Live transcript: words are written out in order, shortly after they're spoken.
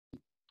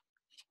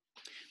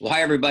Well,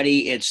 hi,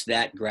 everybody. It's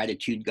that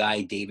gratitude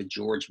guy, David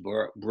George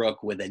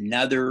Brook, with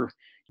another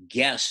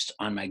guest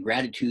on my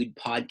gratitude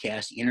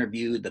podcast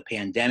interview, The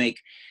Pandemic.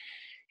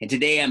 And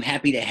today I'm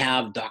happy to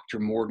have Dr.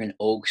 Morgan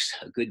Oakes,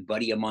 a good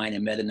buddy of mine I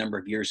met a number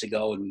of years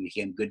ago, and we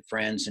became good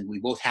friends. And we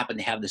both happened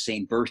to have the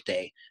same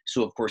birthday.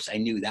 So, of course, I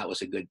knew that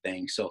was a good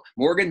thing. So,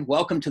 Morgan,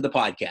 welcome to the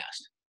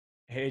podcast.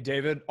 Hey,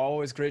 David,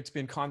 always great to be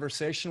in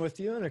conversation with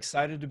you and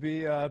excited to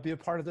be a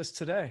part of this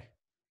today.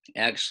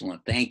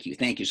 Excellent. Thank you.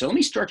 Thank you. So let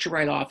me start you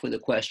right off with a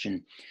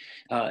question.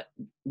 Uh,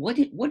 what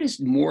is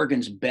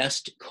Morgan's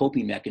best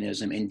coping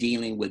mechanism in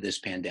dealing with this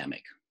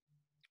pandemic?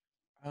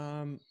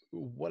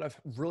 What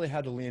I've really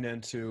had to lean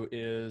into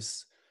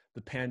is the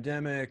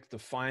pandemic, the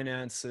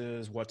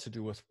finances, what to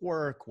do with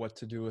work, what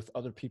to do with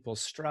other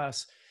people's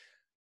stress.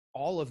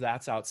 All of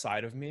that's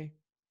outside of me,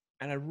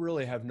 and I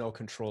really have no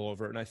control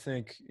over it. And I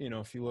think,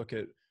 if you look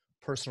at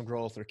personal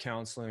growth or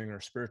counseling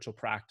or spiritual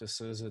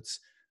practices, it's,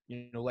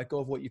 let go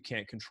of what you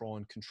can't control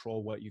and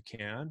control what you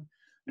can.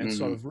 And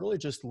so Hmm. I've really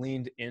just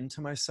leaned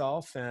into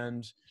myself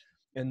and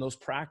in those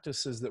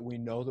practices that we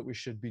know that we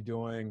should be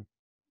doing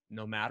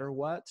no matter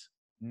what.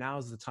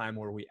 Now's the time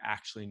where we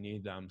actually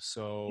need them.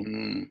 So,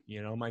 Mm.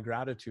 my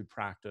gratitude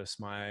practice,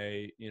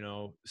 my,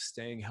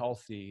 staying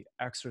healthy,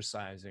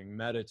 exercising,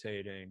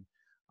 meditating,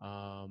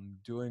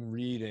 doing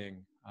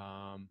reading,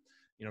 I'm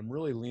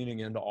really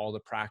leaning into all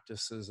the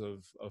practices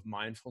of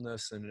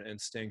mindfulness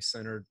and staying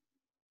centered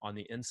on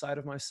the inside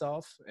of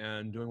myself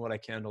and doing what I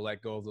can to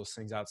let go of those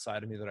things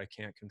outside of me that I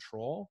can't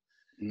control.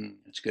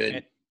 That's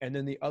good. And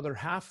then the other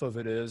half of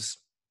it is,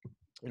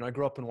 I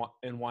grew up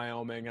in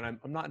Wyoming, and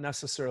I'm not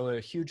necessarily a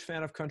huge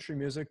fan of country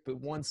music, but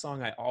one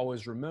song I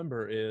always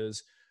remember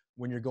is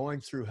 "When You're Going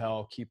Through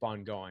Hell, Keep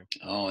On Going."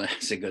 Oh,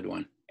 that's a good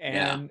one.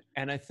 Yeah.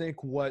 And I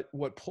think what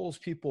pulls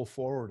people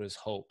forward is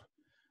hope.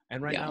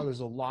 And right Yeah. now, there's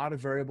a lot of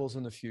variables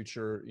in the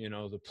future.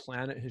 The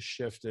planet has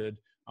shifted.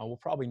 We'll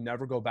probably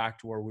never go back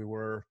to where we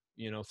were,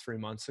 3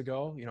 months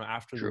ago.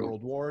 After the True.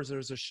 world wars,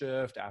 there's a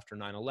shift. After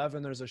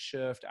 9/11, there's a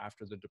shift.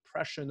 After the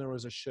Depression, there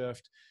was a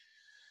shift.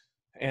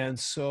 And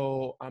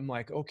so I'm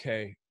like,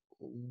 okay,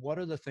 what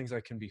are the things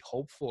I can be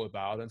hopeful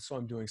about? And so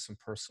I'm doing some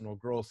personal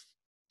growth,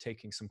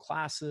 taking some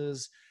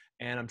classes,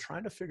 and I'm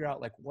trying to figure out,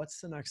 like,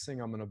 what's the next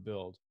thing I'm going to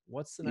build?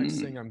 What's the next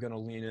Mm. thing I'm going to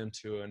lean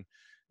into? And,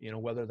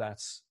 whether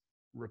that's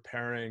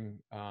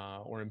repairing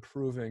or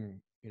improving,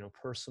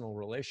 personal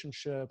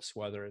relationships,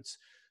 whether it's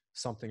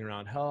something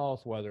around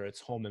health, whether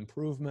it's home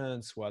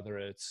improvements, whether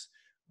it's,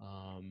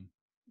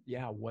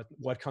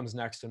 what comes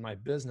next in my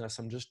business.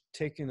 I'm just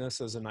taking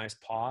this as a nice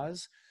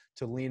pause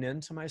to lean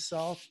into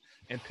myself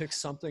and pick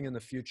something in the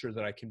future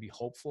that I can be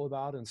hopeful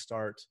about and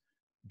start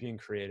being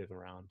creative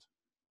around.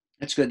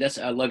 That's good.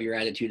 I love your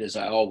attitude, as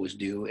I always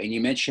do. And you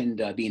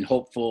mentioned being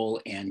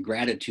hopeful and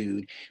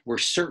gratitude. We're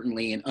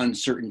certainly in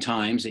uncertain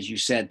times, as you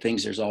said.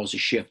 There's always a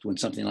shift when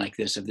something like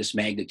this, of this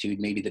magnitude,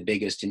 maybe the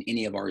biggest in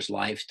any of our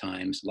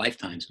lifetimes.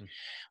 Mhm.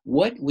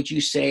 What would you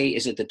say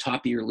is at the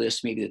top of your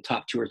list? Maybe the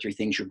top two or three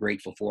things you're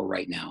grateful for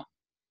right now.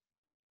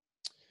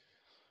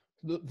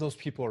 Those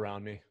people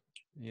around me.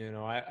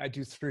 I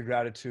do three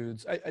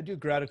gratitudes. I do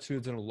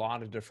gratitudes in a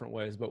lot of different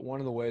ways, but one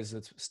of the ways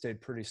that's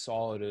stayed pretty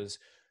solid is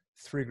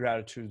three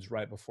gratitudes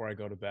right before I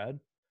go to bed.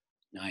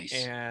 Nice.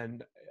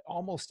 And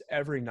almost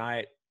every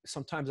night,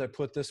 sometimes I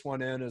put this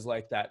one in as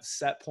like that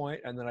set point,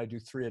 and then I do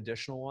three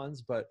additional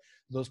ones. But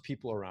those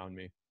people around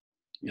me,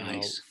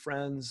 Nice.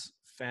 friends,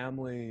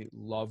 family,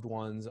 loved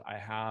ones, I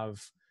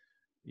have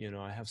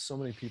so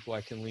many people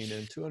I can lean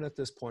into. And at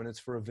this point, it's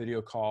for a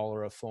video call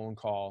or a phone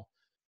call.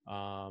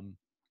 Um,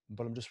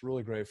 but I'm just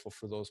really grateful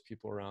for those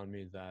people around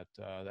me that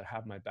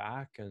have my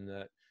back and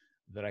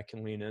that I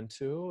can lean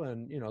into.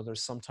 And,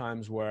 there's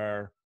sometimes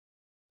where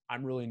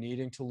I'm really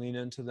needing to lean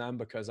into them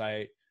because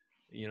I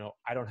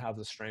don't have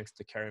the strength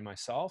to carry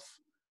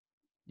myself,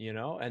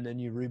 and then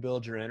you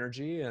rebuild your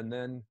energy, and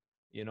then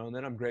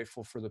I'm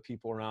grateful for the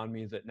people around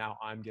me that now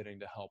I'm getting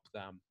to help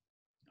them.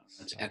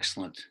 That's So,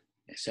 excellent.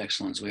 It's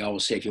excellent. As we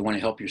always say, if you want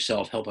to help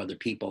yourself, help other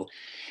people.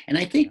 And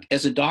I yeah. think,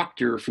 as a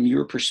doctor, from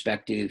your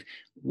perspective,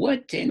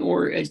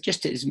 or as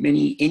just as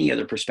any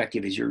other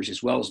perspective as yours,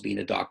 as well as being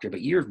a doctor,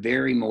 but you're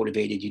very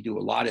motivated. You do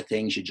a lot of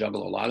things. You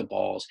juggle a lot of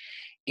balls.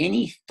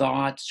 Any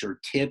thoughts or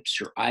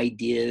tips or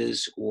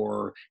ideas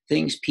or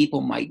things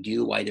people might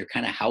do while they're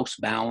kind of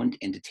housebound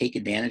and to take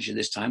advantage of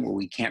this time where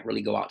we can't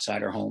really go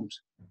outside our homes?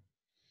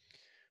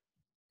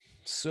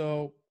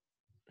 So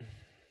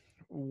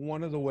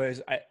one of the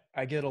ways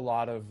I get a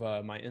lot of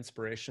my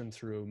inspiration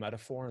through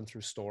metaphor and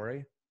through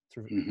story,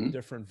 through Hmm.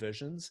 different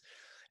visions.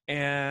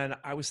 And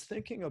I was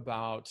thinking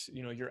about,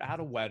 you're at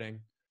a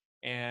wedding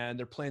and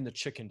they're playing the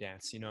chicken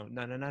dance, na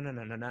na na na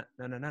na na na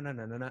na na na na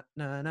na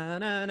na na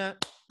na na,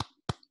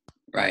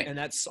 Right. and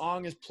that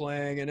song is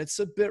playing and it's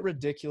a bit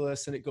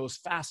ridiculous and it goes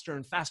faster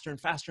and faster and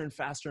faster and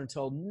faster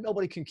until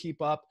nobody can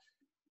keep up,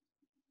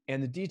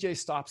 and the DJ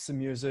stops the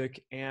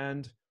music,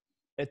 and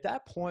at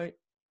that point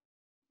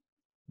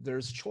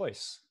there's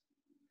choice,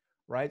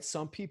 right?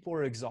 Some people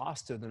are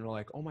exhausted and they're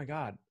like, oh my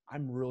God,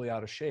 I'm really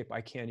out of shape. I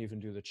can't even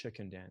do the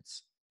chicken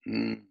dance.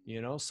 Mm,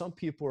 You know, some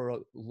people are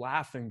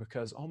laughing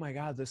because, oh my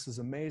God, this is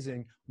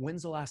amazing.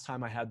 When's the last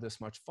time I had this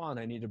much fun?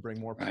 I need to bring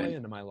more right. play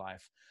into my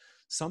life.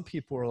 Some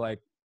people are like,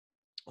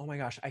 oh my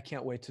gosh, I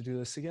can't wait to do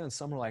this again.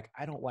 Some are like,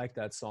 I don't like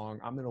that song.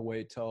 I'm going to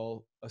wait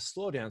till a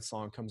slow dance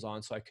song comes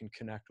on so I can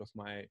connect with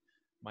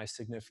my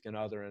significant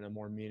other in a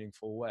more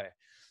meaningful way.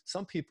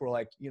 Some people are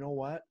like, you know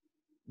what?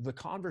 The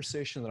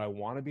conversation that I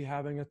want to be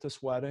having at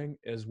this wedding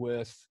is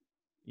with,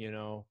 you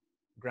know,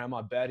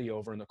 Grandma Betty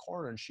over in the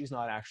corner, and she's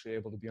not actually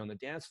able to be on the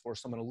dance floor.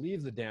 So I'm going to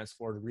leave the dance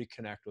floor to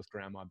reconnect with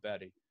Grandma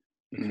Betty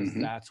because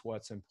Hmm. that's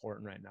what's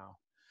important right now.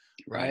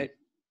 Right.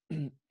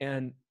 Right.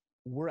 And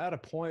we're at a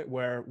point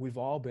where we've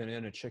all been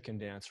in a chicken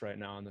dance right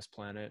now on this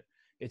planet.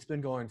 It's been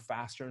going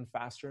faster and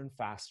faster and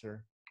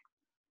faster.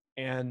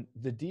 And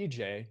the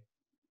DJ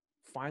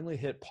finally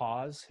hit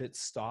pause, hit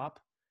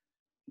stop.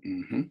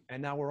 Hmm.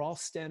 And now we're all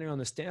standing on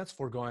this dance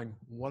floor going,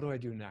 what do I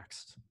do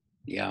next?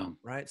 Yeah.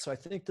 Right. So I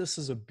think this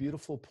is a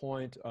beautiful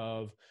point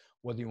of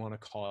whether you want to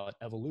call it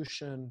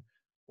evolution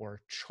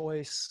or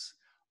choice,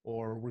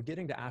 or we're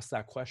getting to ask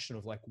that question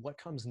of like, what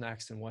comes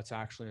next and what's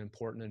actually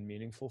important and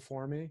meaningful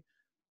for me,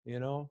 you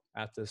know,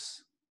 at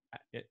this,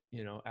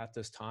 you know, at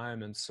this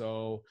time. And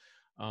so,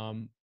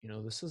 you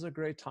know, this is a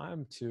great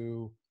time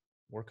to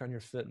work on your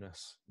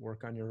fitness,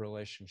 work on your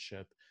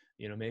relationship.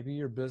 You know, maybe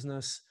your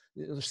business,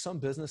 there's some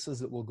businesses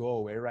that will go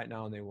away right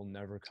now and they will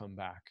never come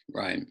back.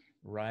 Right.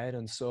 Right.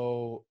 And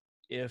so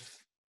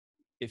if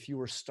you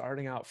were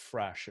starting out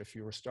fresh, if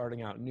you were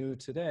starting out new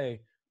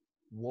today,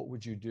 what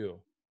would you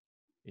do?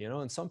 You know,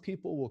 and some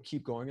people will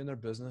keep going in their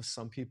business.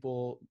 Some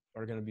people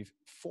are going to be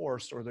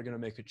forced, or they're going to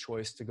make a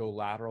choice to go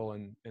lateral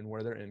and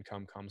where their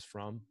income comes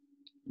from.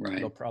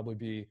 There'll Right. probably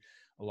be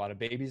a lot of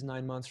babies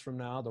 9 months from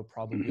now. There'll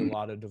probably be a Hmm.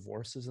 lot of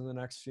divorces in the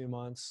next few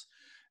months.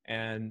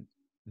 And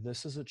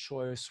this is a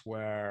choice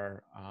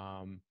where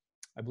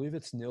I believe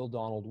it's Neil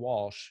Donald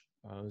Walsh,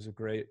 who's a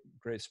great,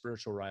 great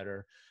spiritual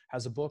writer,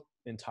 has a book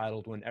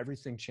entitled When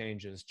Everything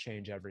Changes,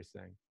 Change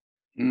Everything.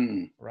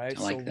 Mm, Right. I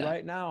So like that.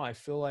 right now, I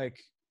feel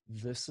like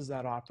this is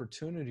that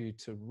opportunity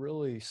to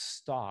really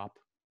stop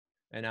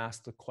and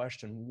ask the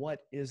question, what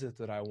is it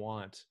that I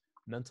want?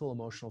 Mental,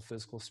 emotional,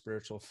 physical,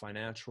 spiritual,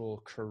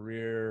 financial,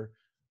 career.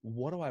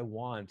 What do I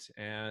want?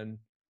 And,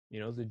 you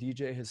know, the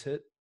DJ has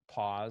hit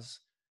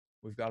pause.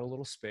 We've got a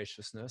little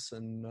spaciousness,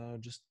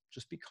 and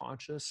just be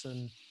conscious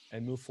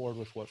and move forward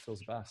with what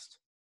feels best.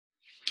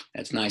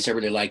 That's nice. I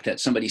really like that.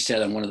 Somebody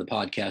said on one of the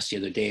podcasts the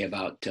other day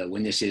about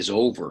when this is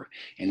over,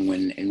 and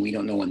we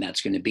don't know when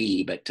that's going to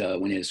be, but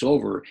when it's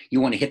over, you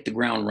want to hit the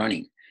ground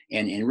running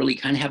and really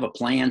kind of have a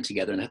plan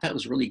together. And I thought it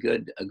was really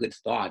good, a good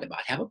thought about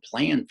have a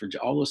plan for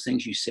all those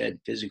things you said: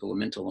 physical,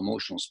 mental,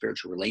 emotional,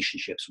 spiritual,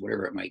 relationships,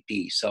 whatever it might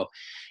be. So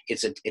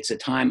it's a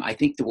time I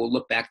think that we'll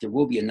look back. There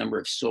will be a number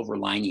of silver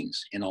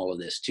linings in all of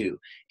this too.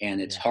 And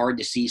it's Yeah. hard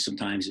to see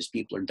sometimes as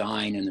people are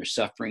dying and they're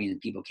suffering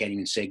and people can't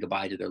even say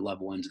goodbye to their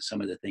loved ones and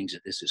some of the things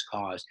that this has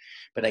caused.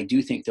 But I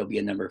do think there'll be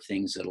a number of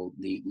things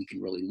we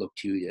can really look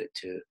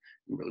to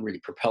really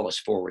propel us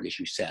forward, as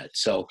you said.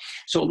 So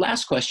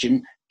last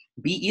question,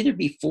 be either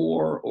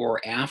before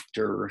or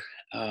after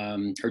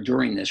or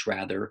during this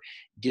rather,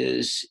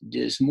 does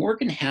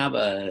Morgan have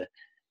a,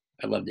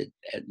 I love to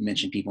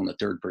mention people in the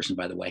third person,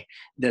 by the way.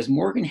 Does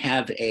Morgan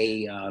have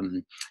a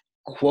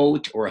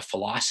quote or a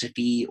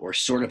philosophy or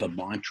sort of a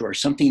mantra or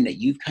something that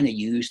you've kind of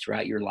used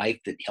throughout your life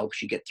that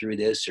helps you get through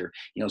this? Or,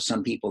 you know,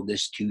 some people,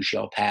 this too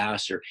shall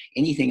pass, or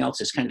anything else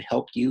that's kind of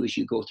helped you as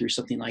you go through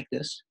something like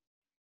this?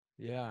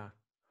 Yeah.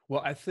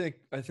 Well, I think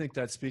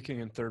that speaking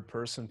in third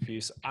person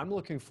piece, I'm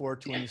looking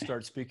forward to when you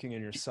start speaking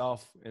in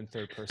yourself in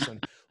third person.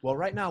 Well,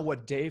 right now,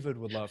 what David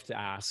would love to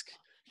ask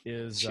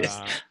is,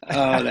 Just,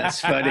 oh, that's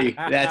funny.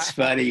 That's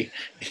funny.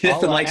 I'll,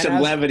 Nothing like and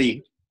some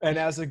levity.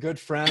 as a good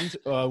friend,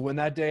 when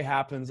that day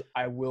happens,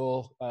 I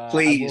will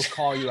Please.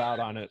 call you out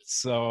on it.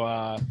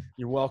 So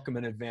you're welcome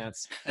in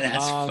advance.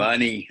 That's Um,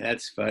 funny.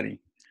 That's funny.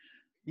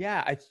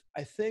 yeah,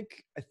 I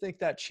think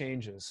that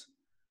changes.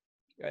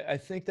 I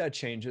think that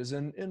changes.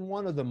 And in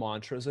one of the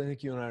mantras, I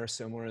think you and I are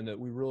similar in that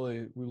we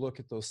look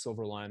at those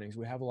silver linings.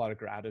 We have a lot of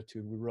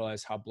gratitude. We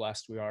realize how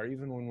blessed we are,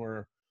 even when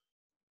we're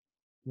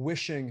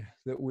wishing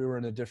that we were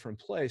in a different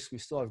place. We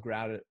still have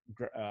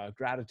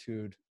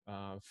gratitude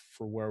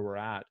for where we're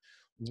at.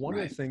 One of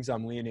the Right. things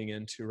I'm leaning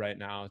into right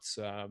now, it's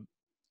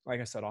like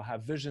I said, I'll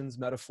have visions,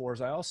 metaphors.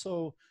 I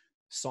also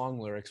song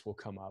lyrics will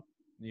come up,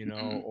 you know,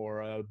 Mhm.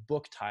 or a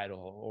book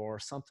title or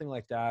something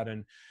like that.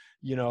 And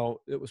you know,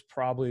 it was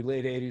probably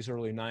late 80s,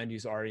 early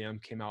 90s. REM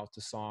came out with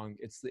the song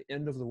 "It's the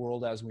End of the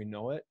World as We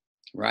Know It,"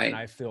 and Right.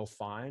 I feel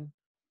fine.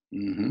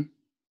 Hmm.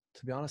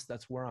 To be honest,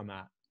 that's where I'm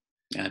at.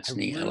 I That's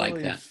neat. I like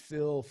really that.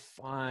 feel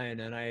fine,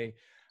 and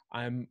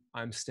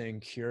I'm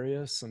staying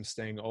curious. I'm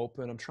staying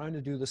open. I'm trying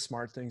to do the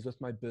smart things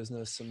with my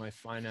business and my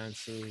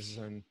finances,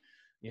 and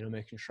you know,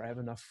 making sure I have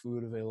enough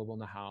food available in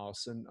the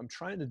house. And I'm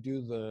trying to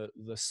do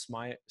the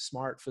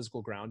smart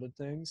physical grounded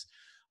things.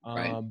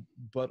 Right.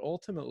 But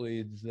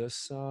ultimately,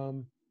 this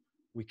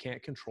we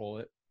can't control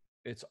it.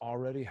 It's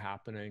already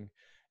happening,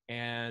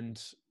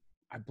 and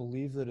I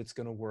believe that it's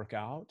going to work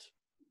out.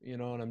 you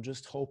know, and I'm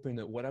just hoping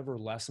that whatever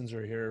lessons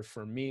are here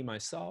for me,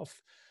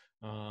 myself,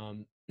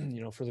 you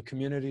know, for the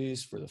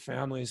communities, for the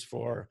families,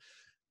 for,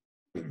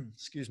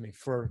 excuse me,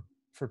 for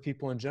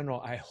people in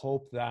general, I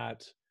hope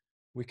that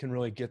we can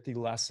really get the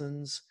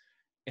lessons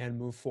and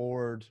move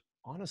forward,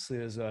 honestly,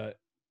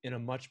 in a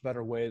much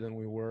better way than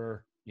we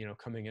were, you know,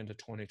 coming into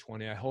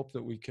 2020. I hope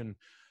that we can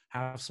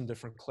have some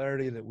different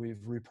clarity, that we've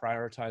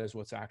reprioritized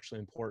what's actually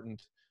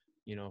important,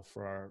 you know,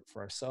 for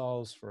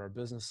ourselves, for our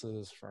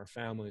businesses, for our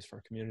families, for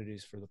our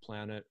communities, for the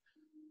planet.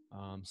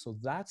 So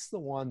that's the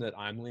one that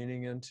I'm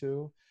leaning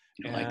into.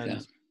 I like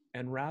that.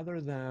 And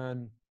rather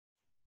than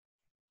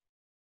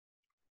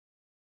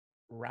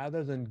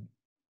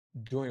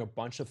doing a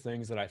bunch of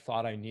things that I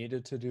thought I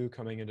needed to do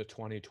coming into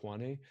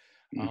 2020,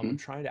 I'm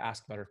trying to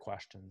ask better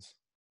questions.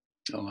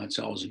 Oh, that's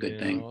always a good You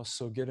thing. know,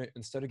 so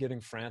instead of getting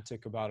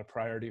frantic about a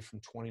priority from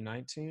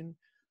 2019,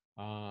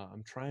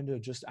 I'm trying to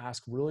just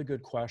ask really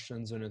good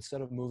questions. And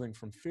instead of moving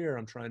from fear,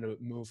 I'm trying to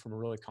move from a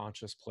really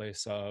conscious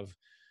place of,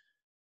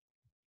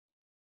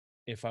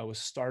 if I was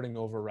starting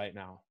over right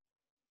now,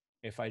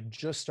 if I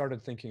just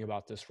started thinking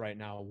about this right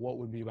now, what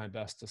would be my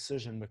best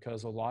decision?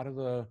 Because a lot of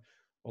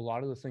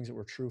the things that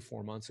were true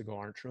 4 months ago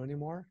aren't true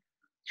anymore.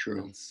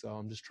 True. And so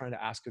I'm just trying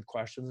to ask good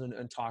questions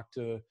and talk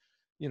to,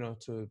 you know,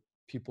 to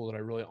people that I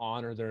really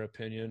honor their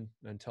opinion,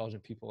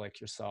 intelligent people like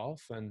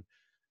yourself, and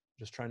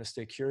just trying to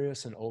stay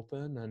curious and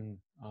open. And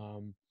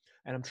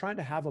I'm trying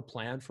to have a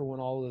plan for when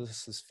all of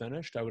this is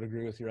finished. I would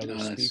agree with your other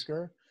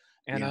speaker.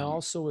 And I Yeah.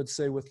 also would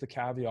say, with the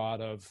caveat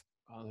of,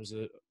 there's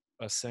a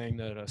saying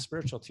that a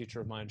spiritual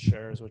teacher of mine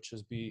shares, which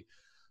is be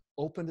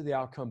open to the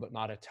outcome, but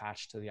not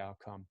attached to the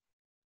outcome.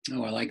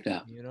 Oh, I like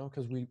that. You know,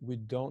 because we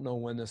don't know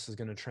when this is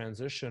going to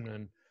transition.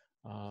 And,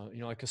 you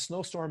know, like a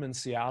snowstorm in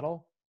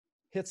Seattle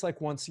hits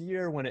like once a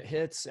year. When it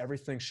hits,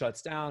 everything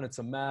shuts down. It's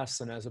a mess.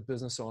 And as a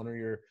business owner,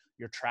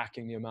 you're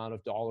tracking the amount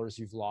of dollars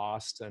you've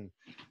lost and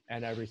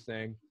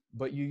everything.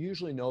 But you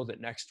usually know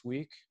that next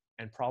week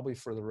and probably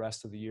for the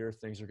rest of the year,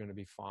 things are going to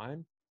be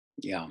fine.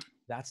 Yeah.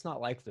 That's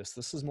not like this.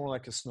 This is more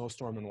like a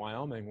snowstorm in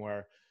Wyoming,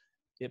 where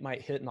it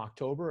might hit in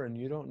October and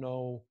you don't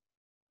know,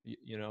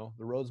 you know,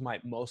 the roads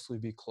might mostly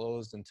be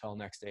closed until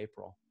next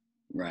April.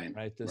 Right.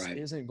 This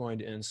isn't going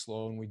to end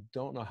slow, and we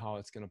don't know how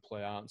it's going to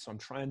play out. So I'm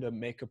trying to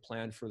make a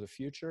plan for the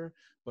future,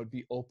 but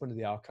be open to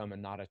the outcome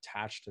and not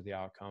attached to the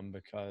outcome,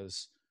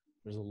 because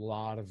there's a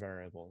lot of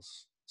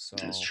variables. So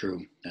that's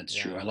true. That's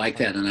true. I I'm like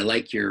that. And I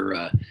like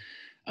your,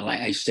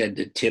 I said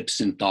the tips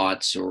and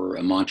thoughts, or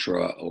a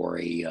mantra, or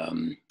a,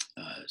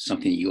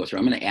 something you go through.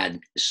 I'm going to add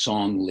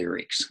song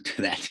lyrics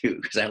to that too,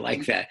 because I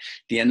like that.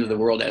 The end of the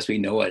world as we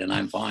know it, and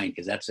I'm fine,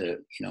 because that's a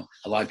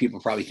lot of people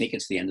probably think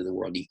it's the end of the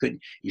world.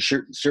 You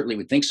certainly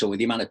would think so, with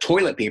the amount of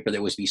toilet paper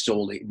that was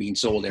being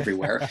sold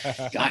everywhere.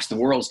 Gosh, the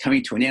world's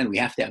coming to an end. We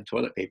have to have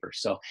toilet paper.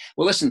 So,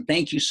 well, listen,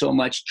 thank you so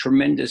much.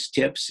 Tremendous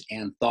tips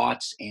and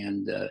thoughts,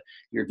 and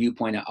your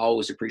viewpoint I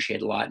always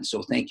appreciate a lot. And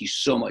so thank you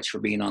so much for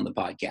being on the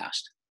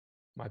podcast.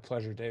 My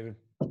pleasure, David.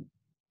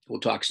 We'll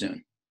talk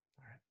soon.